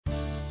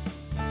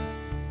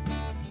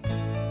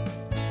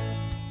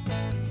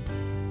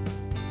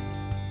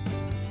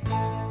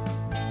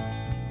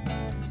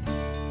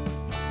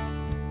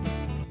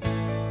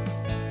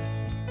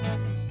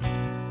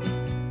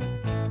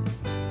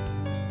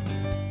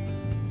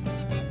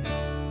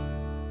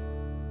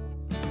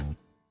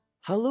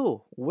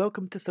Hello,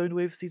 welcome to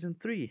Soundwave Season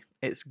 3.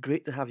 It's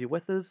great to have you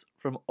with us.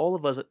 From all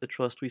of us at the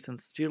Trust, we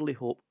sincerely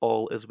hope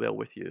all is well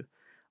with you.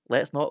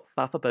 Let's not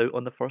faff about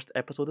on the first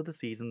episode of the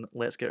season,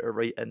 let's get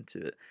right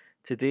into it.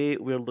 Today,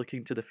 we're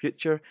looking to the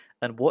future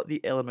and what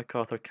the Ellen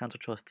MacArthur Cancer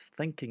Trust's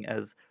thinking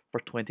is for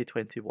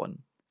 2021.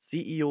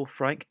 CEO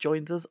Frank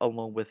joins us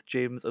along with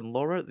James and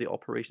Laura, the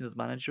operations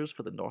managers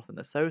for the North and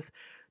the South,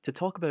 to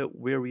talk about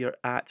where we are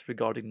at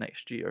regarding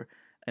next year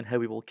and how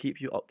we will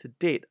keep you up to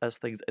date as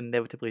things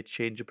inevitably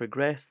change and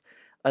progress,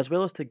 as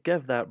well as to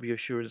give that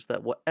reassurance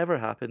that whatever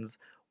happens,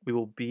 we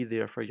will be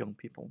there for young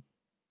people.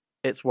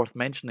 It's worth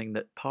mentioning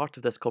that part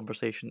of this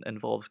conversation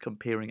involves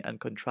comparing and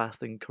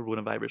contrasting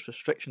coronavirus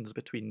restrictions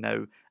between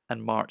now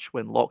and March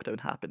when lockdown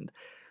happened.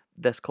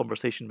 This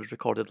conversation was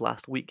recorded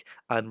last week,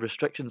 and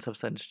restrictions have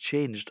since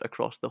changed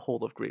across the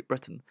whole of Great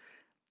Britain.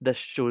 This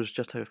shows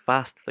just how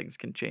fast things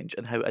can change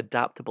and how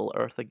adaptable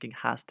our thinking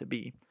has to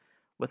be.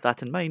 With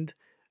that in mind,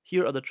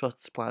 here are the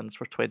Trust's plans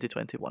for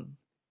 2021.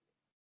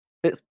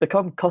 It's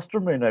become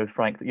customary now,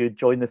 Frank, that you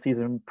join the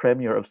season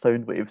premiere of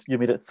Soundwaves. You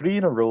made it three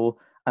in a row,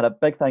 and a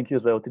big thank you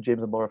as well to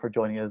James and Laura for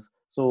joining us.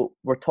 So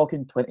we're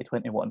talking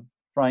 2021.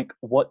 Frank,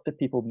 what do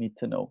people need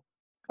to know?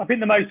 I think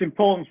the most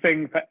important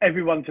thing for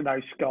everyone to know,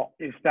 Scott,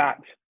 is that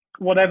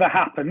whatever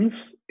happens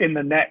in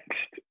the next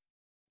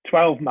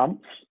 12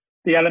 months,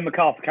 the Ellen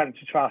MacArthur Cancer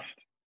Trust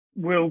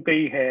will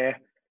be here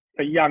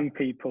for young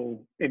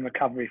people in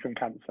recovery from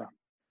cancer.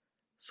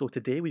 So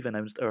today we've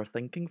announced our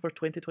thinking for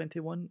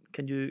 2021.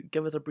 Can you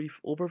give us a brief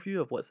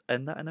overview of what's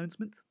in that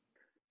announcement?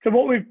 So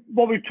what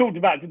we've talked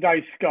about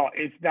today, Scott,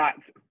 is that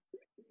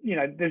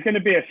there's going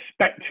to be a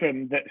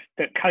spectrum that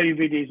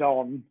COVID is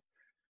on,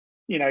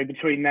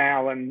 between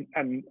now and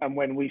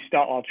when we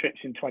start our trips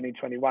in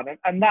 2021,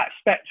 and that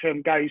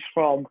spectrum goes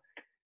from,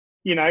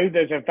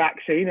 there's a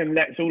vaccine, and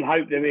let's all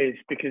hope there is,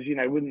 because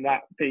wouldn't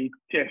that be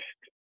just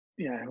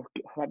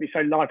that'd be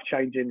so life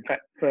changing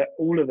for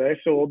all of us,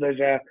 or there's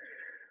a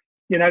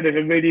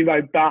really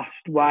robust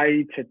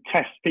way to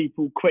test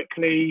people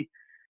quickly,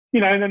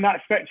 and then that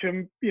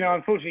spectrum,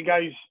 unfortunately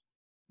goes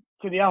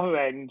to the other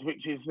end,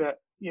 which is that,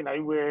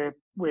 we're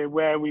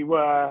where we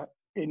were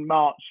in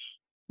March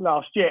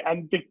last year.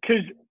 And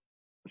because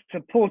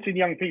supporting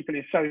young people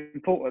is so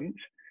important,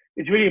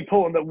 it's really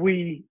important that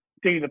we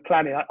do the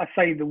planning. I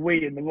say the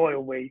we and the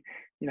royal we,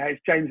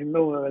 it's James and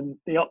Laura and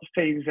the ops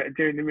teams that are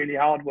doing the really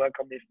hard work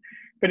on this.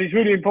 But it's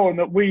really important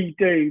that we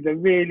do the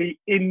really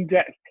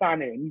in-depth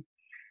planning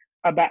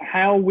about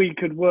how we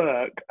could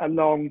work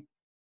along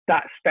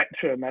that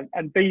spectrum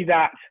and be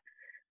that,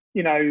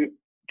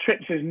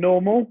 trips as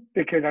normal,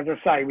 because as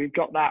I say, we've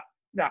got that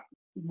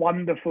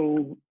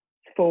wonderful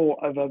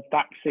thought of a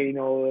vaccine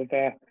or of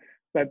a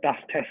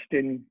robust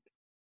testing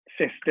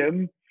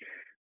system,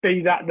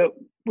 be that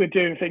we're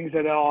doing things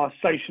that are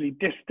socially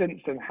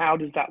distanced, and how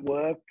does that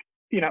work,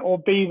 or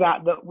be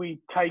that we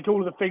take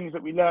all of the things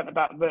that we learned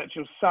about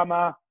virtual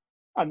summer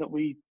and that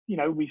we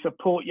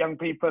support young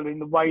people in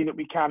the way that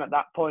we can at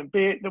that point,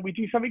 be it that we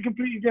do something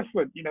completely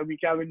different. We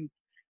go and,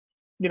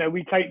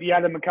 we take the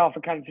Ellen MacArthur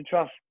Cancer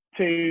Trust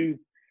to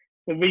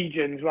the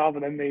regions rather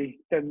than the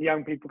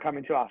young people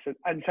coming to us.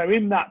 And so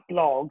in that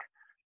blog,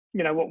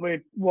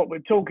 what we're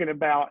talking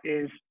about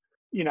is,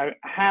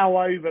 how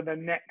over the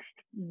next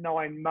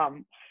 9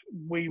 months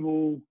we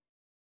will,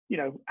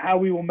 how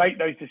we will make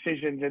those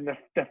decisions, and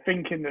the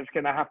thinking that's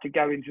going to have to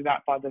go into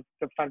that by the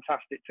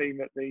fantastic team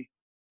at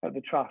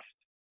the Trust.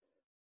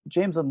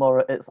 James and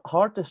Laura, it's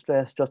hard to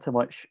stress just how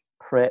much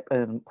prep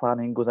and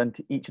planning goes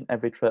into each and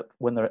every trip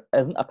when there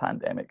isn't a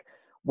pandemic.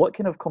 What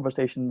kind of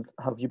conversations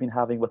have you been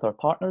having with our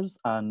partners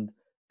and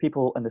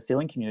people in the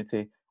sailing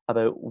community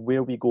about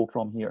where we go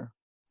from here?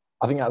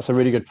 I think that's a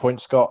really good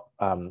point, Scott.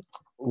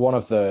 One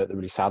of the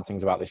really sad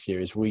things about this year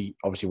is we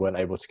obviously weren't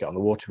able to get on the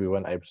water. We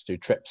weren't able to do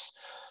trips.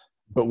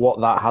 But what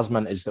that has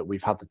meant is that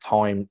we've had the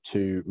time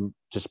to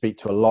speak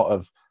to a lot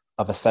of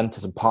other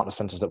centres and partner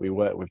centres that we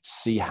work with to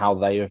see how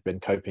they have been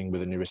coping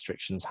with the new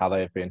restrictions, how they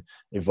have been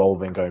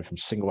evolving, going from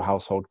single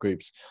household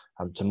groups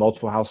to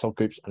multiple household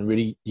groups, and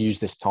really use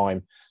this time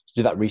to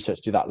do that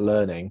research, do that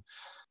learning,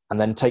 and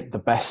then take the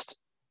best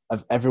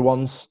of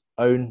everyone's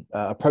own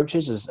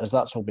approaches, as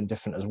that's all been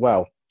different as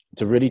well,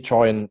 to really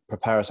try and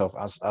prepare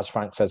ourselves, as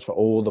Frank says, for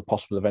all the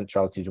possible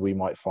eventualities we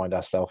might find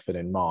ourselves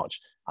in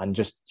March, and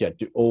just do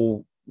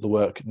all the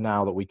work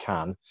now that we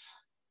can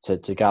to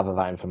gather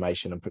that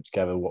information and put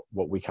together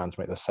what we can to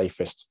make the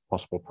safest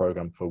possible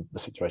programme for the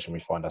situation we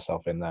find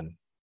ourselves in then.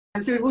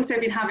 And so we've also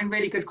been having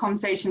really good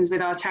conversations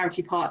with our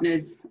charity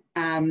partners,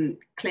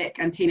 CLIC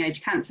and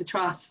Teenage Cancer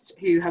Trust,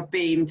 who have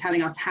been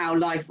telling us how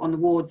life on the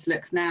wards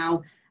looks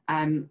now,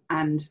 and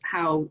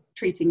how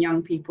treating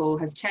young people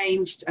has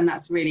changed, and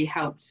that's really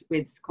helped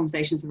with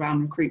conversations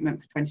around recruitment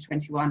for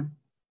 2021.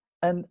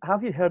 And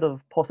have you heard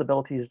of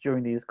possibilities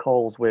during these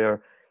calls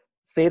where,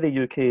 say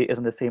the UK is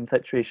in the same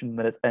situation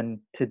that it's in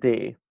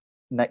today,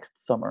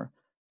 next summer,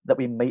 that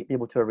we might be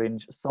able to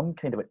arrange some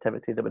kind of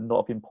activity that would not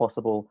have been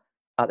possible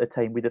at the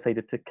time we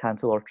decided to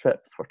cancel our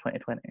trips for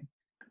 2020?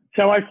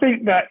 So I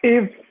think that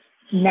if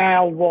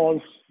now was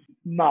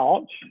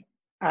March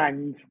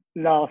and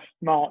last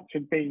March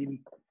had been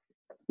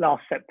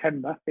last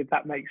September, if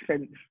that makes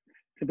sense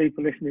to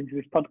people listening to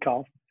this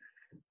podcast,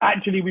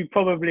 actually we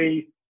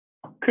probably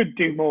could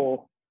do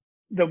more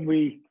than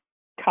we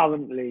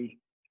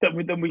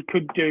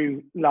could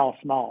do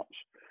last March.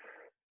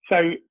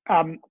 So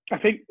I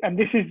think, and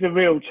this is the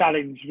real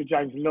challenge for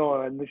James and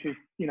Laura, and this is,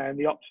 and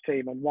the ops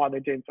team, and why they're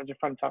doing such a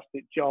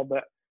fantastic job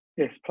at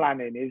this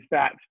planning, is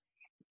that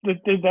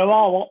there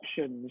are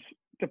options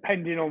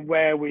depending on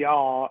where we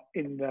are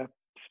in the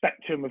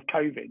spectrum of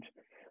COVID.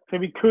 So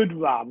we could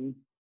run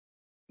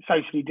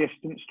socially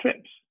distanced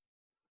trips.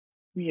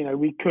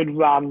 We could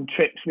run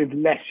trips with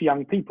less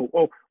young people,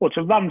 or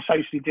to run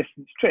socially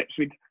distanced trips,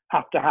 we'd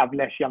have to have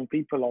less young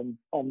people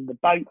on the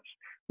boats,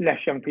 less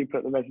young people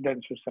at the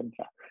residential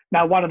centre.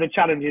 Now, one of the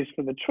challenges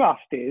for the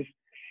trust is,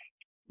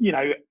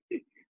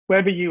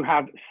 whether you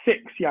have 6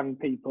 young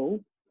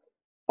people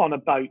on a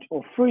boat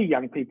or 3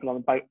 young people on a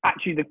boat,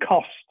 actually the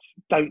costs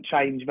don't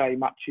change very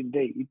much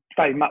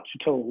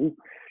at all.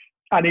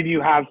 And if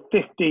you have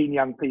 15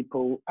 young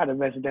people at a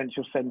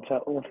residential centre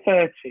or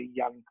 30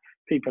 young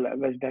people at a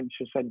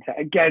residential centre,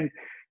 again,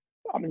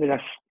 I mean,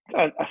 there's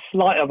a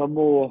slight of a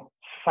more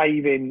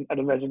saving at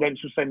a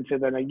residential centre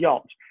than a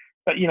yacht.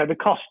 But, the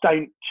costs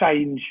don't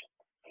change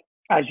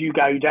as you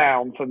go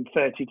down from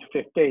 30 to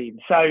 15.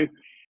 So,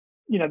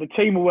 the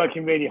team are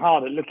working really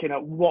hard at looking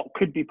at what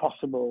could be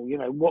possible.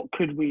 What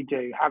could we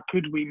do? How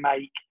could we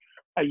make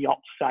a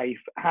yacht safe?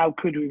 How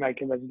could we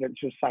make a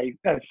residential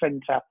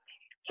centre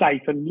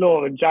safe? And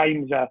Laura and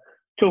James are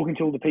talking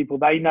to all the people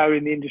they know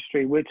in the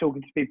industry. We're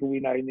talking to people we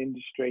know in the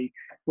industry.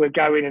 We're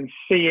going and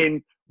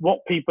seeing what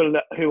people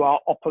who are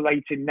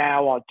operating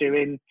now are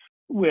doing.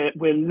 We're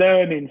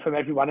learning from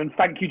everyone, and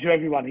thank you to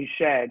everyone who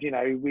shared.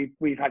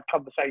 We've had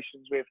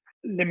conversations with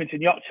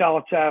Lymington Yacht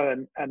Charter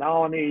and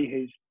Arnie,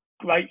 who's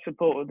great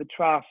support of the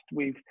trust.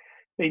 We've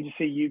been to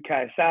see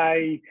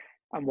UKSA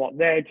and what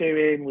they're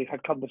doing. We've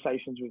had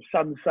conversations with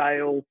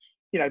Sunsail.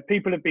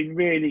 People have been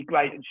really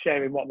great at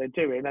sharing what they're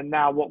doing, and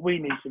now what we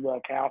need to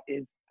work out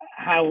is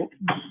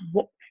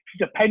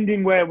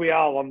depending where we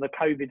are on the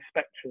COVID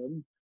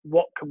spectrum,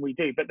 what can we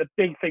do? But the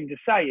big thing to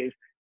say is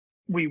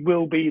we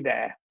will be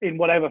there in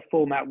whatever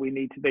format we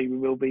need to be. We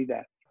will be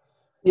there.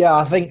 Yeah,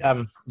 I think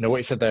what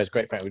you said there is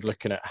great, Frank. We're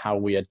looking at how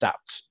we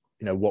adapt,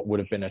 what would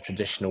have been a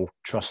traditional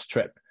trust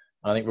trip.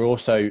 And I think we're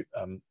also,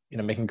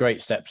 making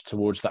great steps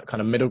towards that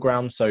kind of middle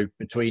ground. So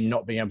between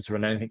not being able to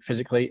run anything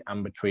physically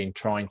and between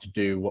trying to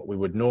do what we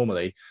would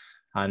normally,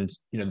 and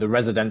the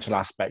residential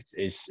aspect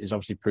is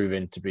obviously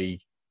proven to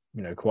be,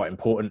 quite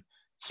important.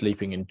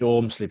 Sleeping in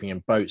dorms, sleeping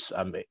in boats,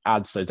 it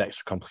adds those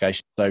extra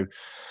complications. So,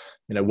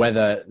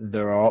 whether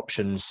there are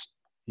options,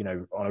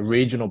 on a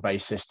regional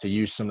basis to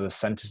use some of the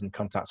centres and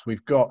contacts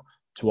we've got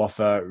to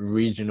offer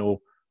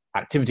regional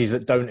activities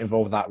that don't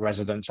involve that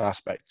residential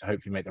aspect to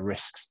hopefully make the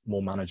risks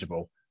more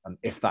manageable. And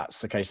if that's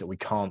the case that we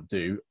can't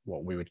do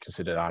what we would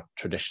consider our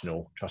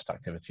traditional trust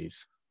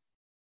activities.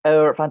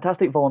 Our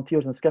fantastic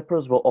volunteers and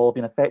skippers will all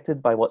been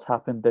affected by what's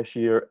happened this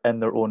year in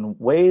their own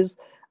ways.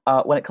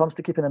 When it comes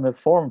to keeping them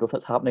informed of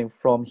what's happening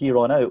from here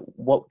on out,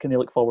 what can they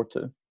look forward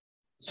to?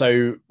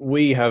 So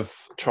we have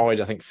tried,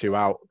 I think,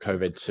 throughout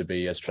COVID to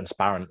be as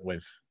transparent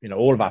with,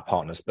 all of our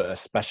partners, but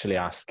especially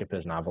our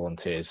skippers and our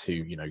volunteers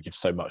who, give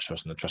so much to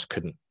us, and the trust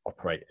couldn't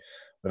operate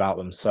without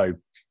them. So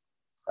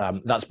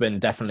that's been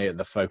definitely at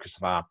the focus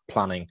of our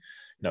planning,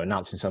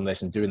 announcing some of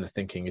this and doing the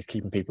thinking is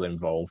keeping people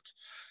involved.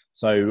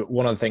 So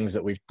one of the things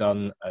that we've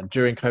done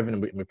during COVID,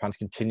 and we plan to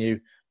continue,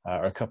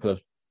 are a couple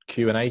of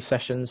Q&A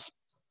sessions.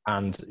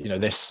 And,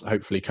 this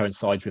hopefully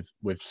coincides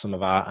with some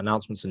of our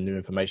announcements and new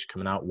information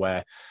coming out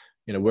where,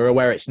 we're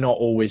aware it's not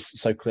always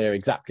so clear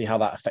exactly how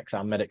that affects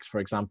our medics, for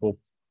example,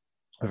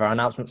 with our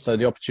announcements. So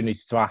the opportunity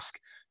to ask,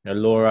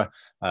 Laura,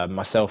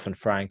 myself and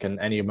Frank and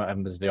any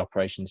members of the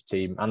operations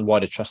team and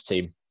wider trust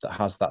team that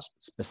has that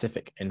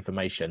specific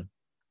information,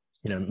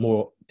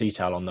 more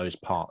detail on those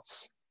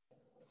parts.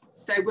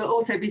 So we'll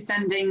also be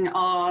sending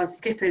our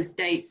skippers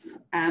dates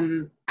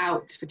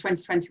out for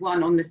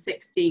 2021 on the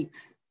 16th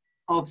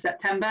of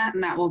September,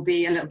 and that will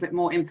be a little bit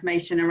more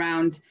information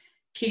around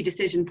key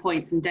decision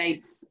points and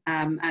dates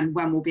and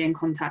when we'll be in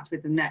contact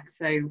with them next.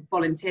 So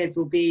volunteers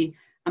will be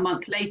a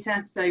month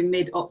later, so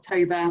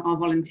mid-October our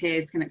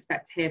volunteers can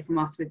expect to hear from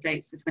us with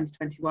dates for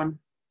 2021.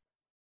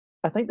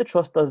 I think the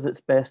Trust does its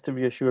best to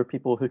reassure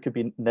people who could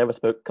be nervous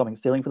about coming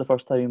sailing for the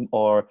first time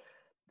or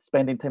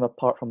spending time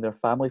apart from their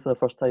family for the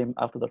first time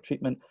after their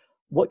treatment.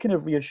 What kind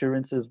of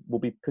reassurances will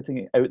be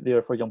putting out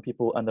there for young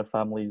people and their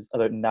families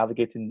about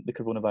navigating the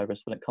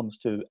coronavirus when it comes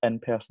to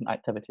in-person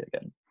activity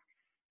again?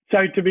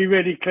 So to be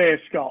really clear,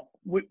 Scott,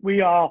 we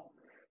are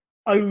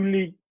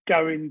only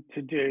going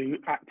to do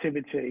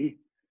activity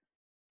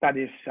that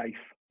is safe.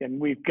 And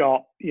we've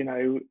got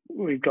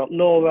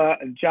Laura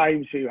and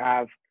James who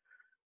have,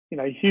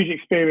 huge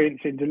experience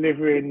in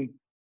delivering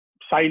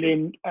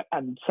sailing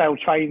and sail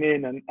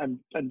training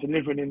and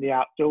delivering in the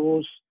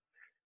outdoors.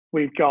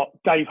 We've got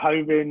Dave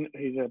Hoven,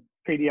 who's a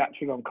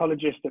paediatric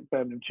oncologist at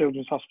Birmingham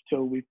Children's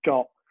Hospital. We've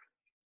got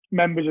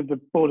members of the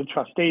board of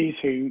trustees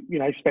who,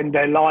 spend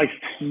their life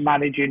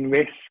managing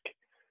risk.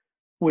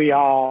 We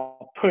are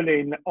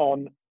pulling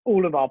on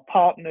all of our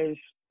partners,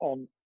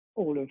 on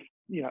all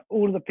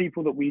of the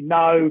people that we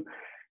know.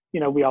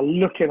 We are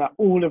looking at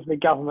all of the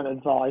government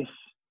advice,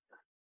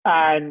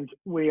 and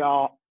we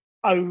are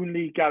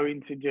only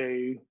going to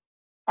do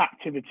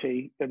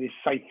activity that is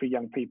safe for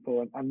young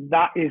people, and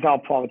that is our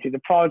priority.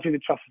 The priority of the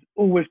trust has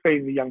always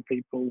been the young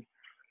people,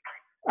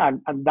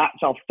 and that's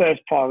our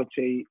first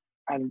priority.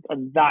 And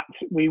that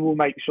we will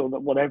make sure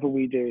that whatever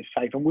we do is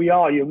safe. And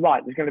you're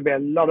right, there's going to be a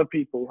lot of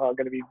people who are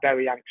going to be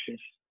very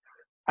anxious,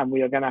 and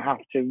we are going to have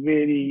to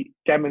really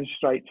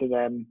demonstrate to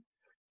them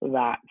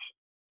that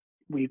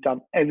we've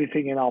done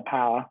everything in our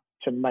power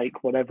to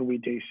make whatever we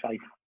do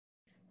safe.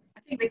 I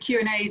think the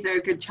Q&As are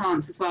a good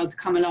chance as well to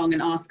come along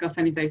and ask us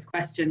any of those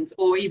questions,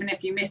 or even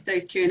if you miss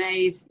those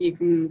Q&As, you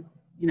can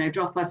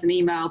drop us an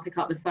email, pick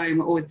up the phone.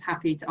 We're always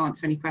happy to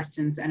answer any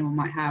questions that anyone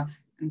might have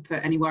and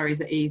put any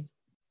worries at ease.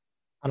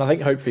 And I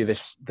think hopefully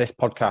this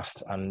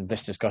podcast and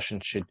this discussion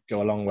should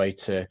go a long way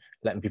to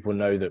letting people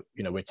know that,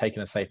 we're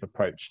taking a safe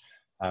approach.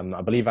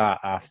 I believe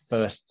our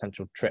first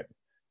potential trip,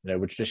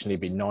 would traditionally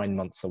be 9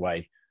 months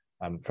away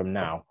from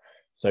now.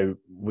 So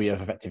we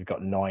have effectively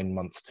got 9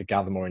 months to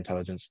gather more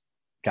intelligence,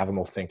 gather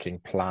more thinking,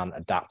 plan,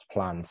 adapt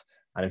plans.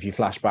 And if you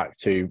flash back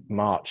to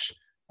March,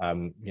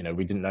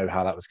 we didn't know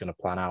how that was going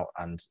to plan out.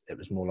 And it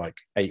was more like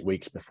 8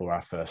 weeks before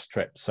our first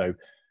trip. So,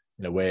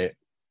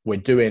 we're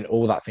doing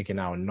all that thinking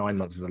now, and 9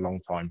 months is a long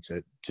time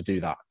to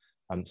do that.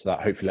 So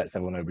that hopefully lets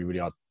everyone know we really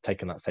are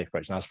taking that safe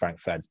approach. And as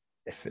Frank said,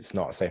 if it's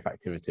not a safe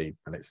activity,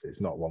 then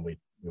it's not one we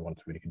want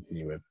to really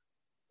continue with.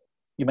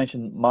 You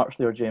mentioned March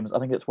there, James. I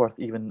think it's worth,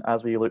 even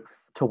as we look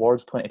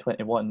towards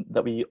 2021,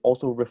 that we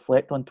also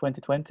reflect on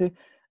 2020.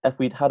 If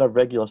we'd had a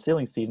regular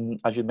sailing season,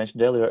 as you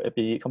mentioned earlier, it'd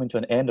be coming to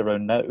an end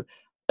around now,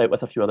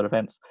 with a few other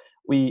events.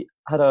 We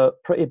had a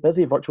pretty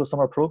busy virtual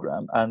summer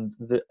programme, and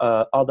the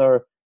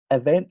other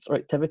events or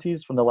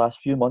activities from the last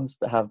few months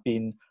that have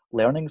been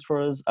learnings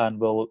for us and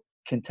will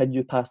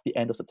continue past the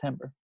end of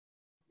September.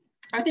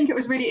 I think it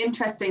was really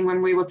interesting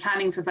when we were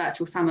planning for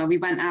virtual summer. We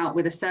went out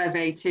with a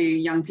survey to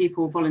young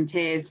people,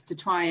 volunteers, to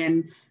try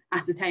and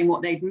ascertain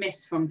what they'd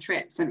missed from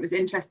trips. And it was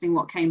interesting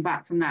what came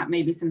back from that,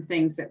 maybe some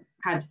things that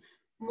had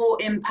more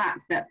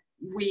impact that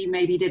we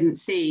maybe didn't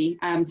see.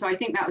 So I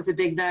think that was a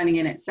big learning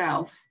in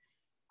itself.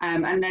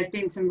 And there's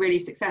been some really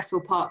successful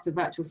parts of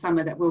virtual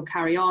summer that will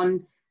carry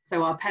on.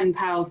 So our Pen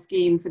Pals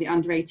scheme for the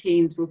under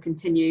 18s will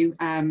continue.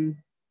 And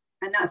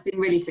that's been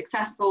really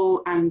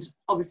successful, and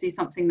obviously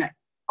something that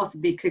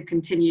possibly could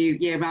continue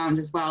year round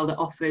as well, that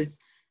offers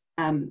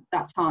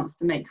that chance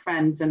to make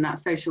friends and that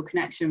social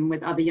connection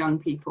with other young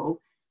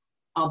people.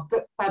 Our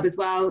book club as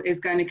well is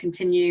going to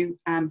continue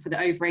for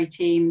the over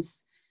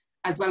 18s,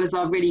 as well as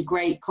our really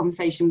great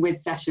conversation with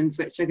sessions,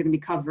 which are going to be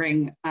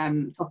covering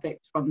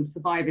topics from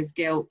survivor's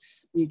guilt,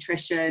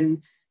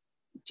 nutrition.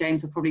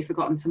 James, I've probably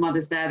forgotten some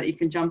others there that you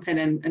can jump in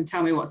and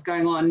tell me what's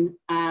going on.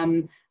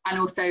 And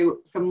also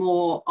some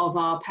more of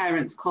our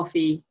parents'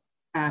 coffee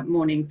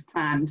mornings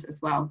planned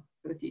as well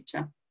for the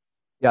future.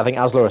 Yeah, I think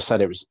as Laura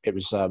said,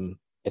 it's a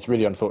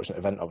really unfortunate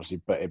event,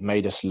 obviously, but it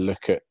made us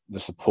look at the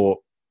support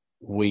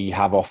we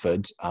have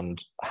offered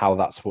and how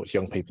that supports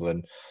young people,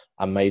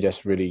 and made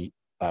us really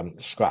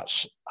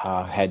scratch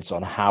our heads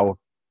on how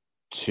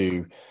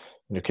to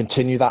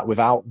continue that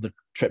without the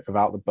trip,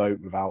 without the boat,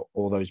 without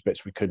all those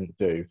bits we couldn't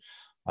do.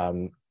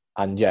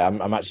 And yeah,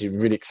 I'm actually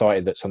really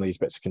excited that some of these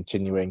bits are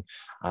continuing,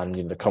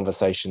 and the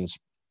conversations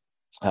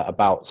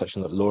about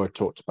section that Laura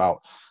talked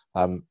about,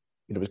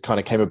 it kind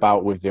of came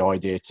about with the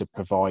idea to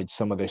provide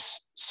some of this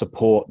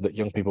support that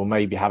young people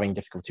may be having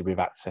difficulty with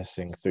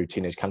accessing through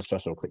Teenage Cancer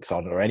Trust or Click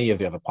Sergeant or any of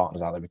the other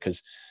partners out there,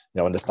 because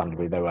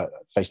understandably they were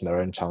facing their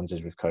own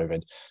challenges with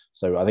COVID.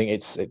 So I think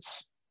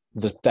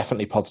there's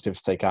definitely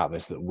positives to take out of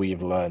this, that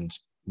we've learned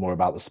more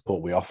about the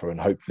support we offer, and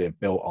hopefully have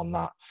built on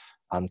that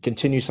and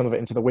continue some of it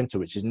into the winter,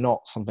 which is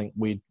not something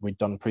we'd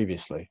done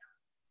previously.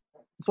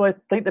 So I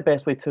think the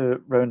best way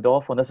to round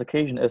off on this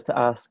occasion is to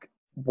ask,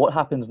 what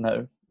happens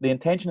now? The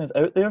intention is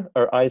out there,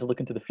 our eyes are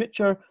looking to the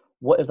future.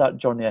 What is that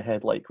journey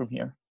ahead like from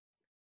here?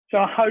 So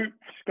I hope,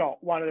 Scott,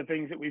 one of the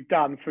things that we've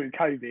done through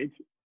COVID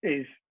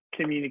is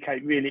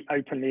communicate really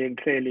openly and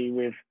clearly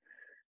with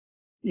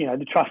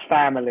the Trust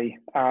family,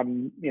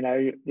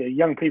 the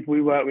young people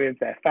we work with,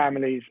 their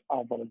families,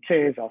 our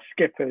volunteers, our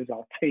skippers,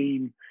 our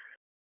team.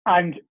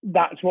 And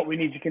that's what we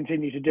need to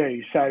continue to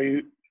do.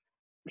 So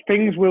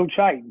things will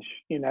change,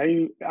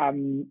 if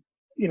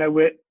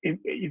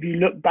you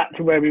look back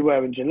to where we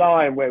were in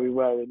July and where we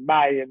were in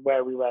May and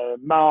where we were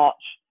in March,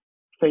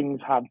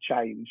 things have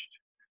changed.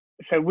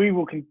 So we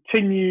will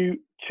continue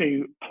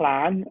to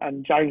plan,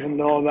 and James and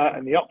Laura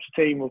and the ops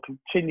team will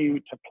continue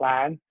to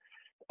plan.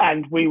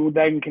 And we will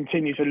then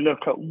continue to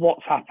look at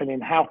what's happening,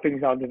 how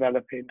things are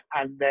developing,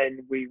 and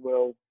then we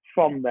will,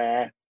 from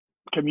there,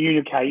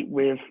 communicate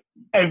with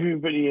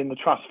everybody in the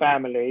Trust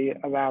family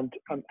around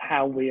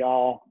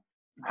how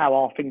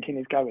our thinking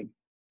is going.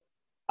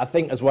 I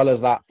think as well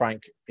as that,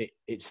 Frank,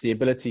 it's the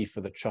ability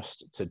for the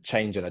trust to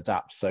change and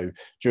adapt. So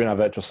during our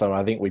virtual summer,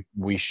 I think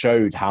we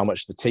showed how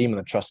much the team and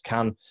the trust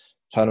can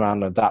turn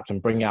around and adapt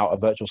and bring out a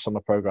virtual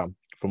summer program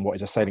from what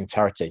is a sailing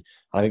charity.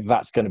 And I think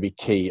that's going to be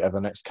key over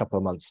the next couple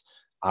of months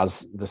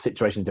as the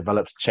situation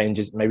develops,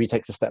 changes, maybe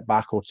takes a step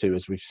back or two,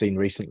 as we've seen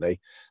recently,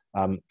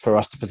 for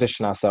us to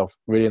position ourselves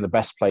really in the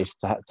best place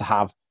to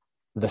have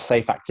the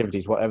safe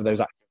activities, whatever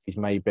those activities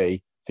may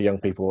be for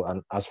young people.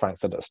 And as Frank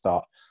said at the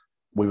start,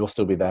 we will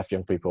still be there for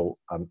young people,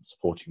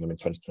 supporting them in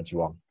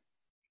 2021.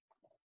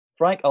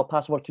 Frank, I'll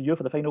pass the word to you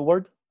for the final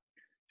word.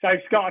 So,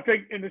 Scott, I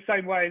think in the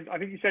same way as I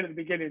think you said at the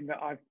beginning that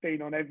I've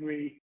been on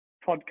every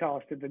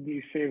podcast of the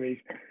new series.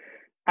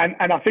 And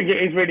I think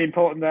it is really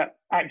important that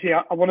actually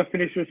I want to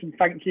finish with some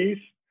thank yous.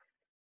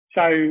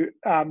 So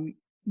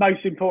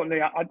most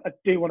importantly, I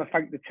do want to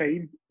thank the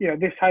team.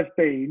 This has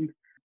been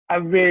a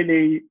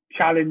really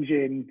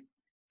challenging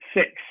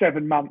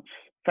 6-7 months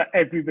for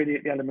everybody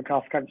at the Ellen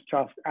MacArthur Cancer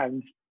Trust.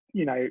 And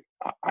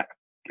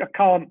I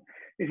can't,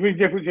 it's really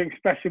difficult to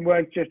express in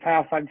words just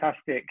how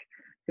fantastic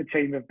the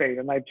team have been,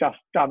 and they've just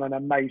done an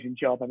amazing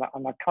job. And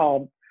I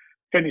can't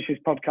finish this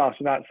podcast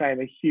without saying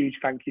a huge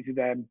thank you to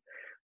them.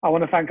 I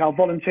want to thank our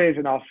volunteers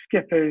and our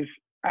skippers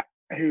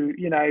who,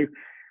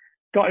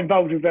 got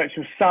involved with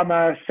Virtual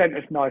Summer, sent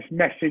us nice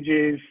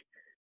messages,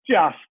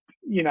 just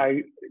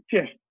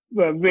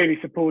were really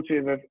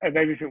supportive of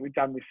everything we've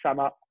done this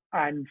summer.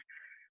 And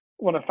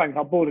I want to thank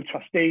our board of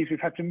trustees. We've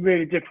had some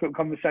really difficult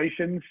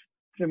conversations,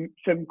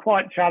 some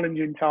quite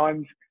challenging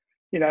times,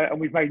 and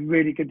we've made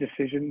really good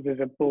decisions as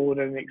a board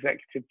and an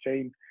executive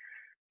team.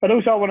 But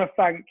also I want to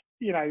thank,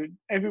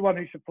 everyone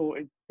who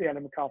supported the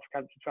Ellen MacArthur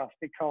Cancer Trust,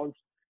 because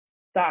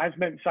that has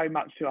meant so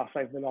much to us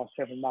over the last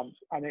 7 months,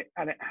 and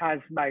it has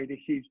made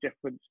a huge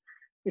difference.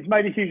 It's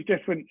made a huge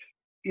difference,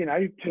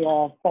 to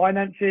our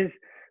finances,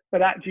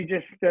 but actually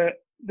just the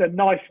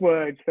nice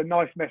words, the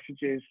nice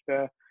messages,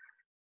 the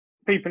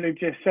people who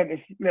just sent us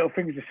little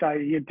things to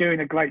say, you're doing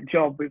a great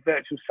job with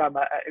Virtual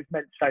Summer. It's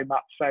meant so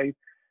much. So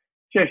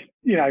just,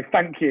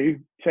 thank you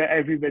to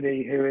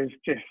everybody who has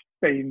just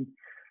been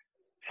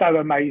so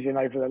amazing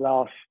over the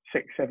last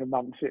 6-7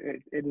 months.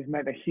 It has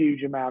meant a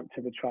huge amount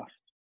to the trust.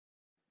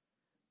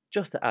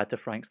 Just to add to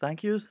Frank's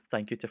thank yous,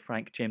 thank you to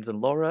Frank, James and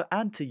Laura,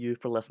 and to you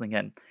for listening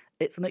in.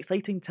 It's an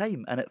exciting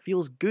time, and it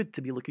feels good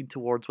to be looking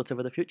towards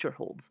whatever the future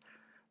holds.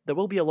 There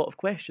will be a lot of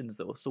questions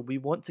though, so we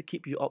want to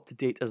keep you up to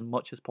date as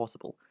much as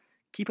possible.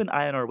 Keep an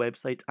eye on our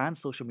website and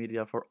social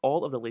media for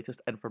all of the latest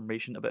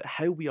information about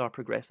how we are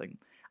progressing.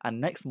 And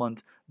next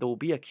month, there will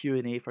be a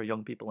Q&A for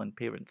young people and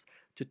parents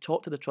to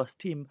talk to the Trust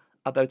team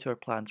about our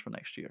plans for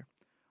next year.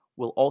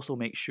 We'll also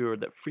make sure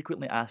that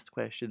frequently asked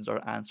questions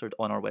are answered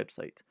on our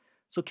website.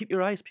 So keep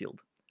your eyes peeled.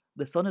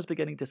 The sun is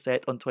beginning to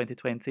set on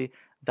 2020.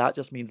 That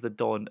just means the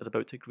dawn is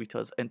about to greet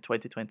us in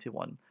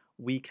 2021.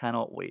 We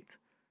cannot wait.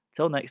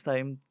 Till next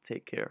time,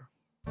 take care.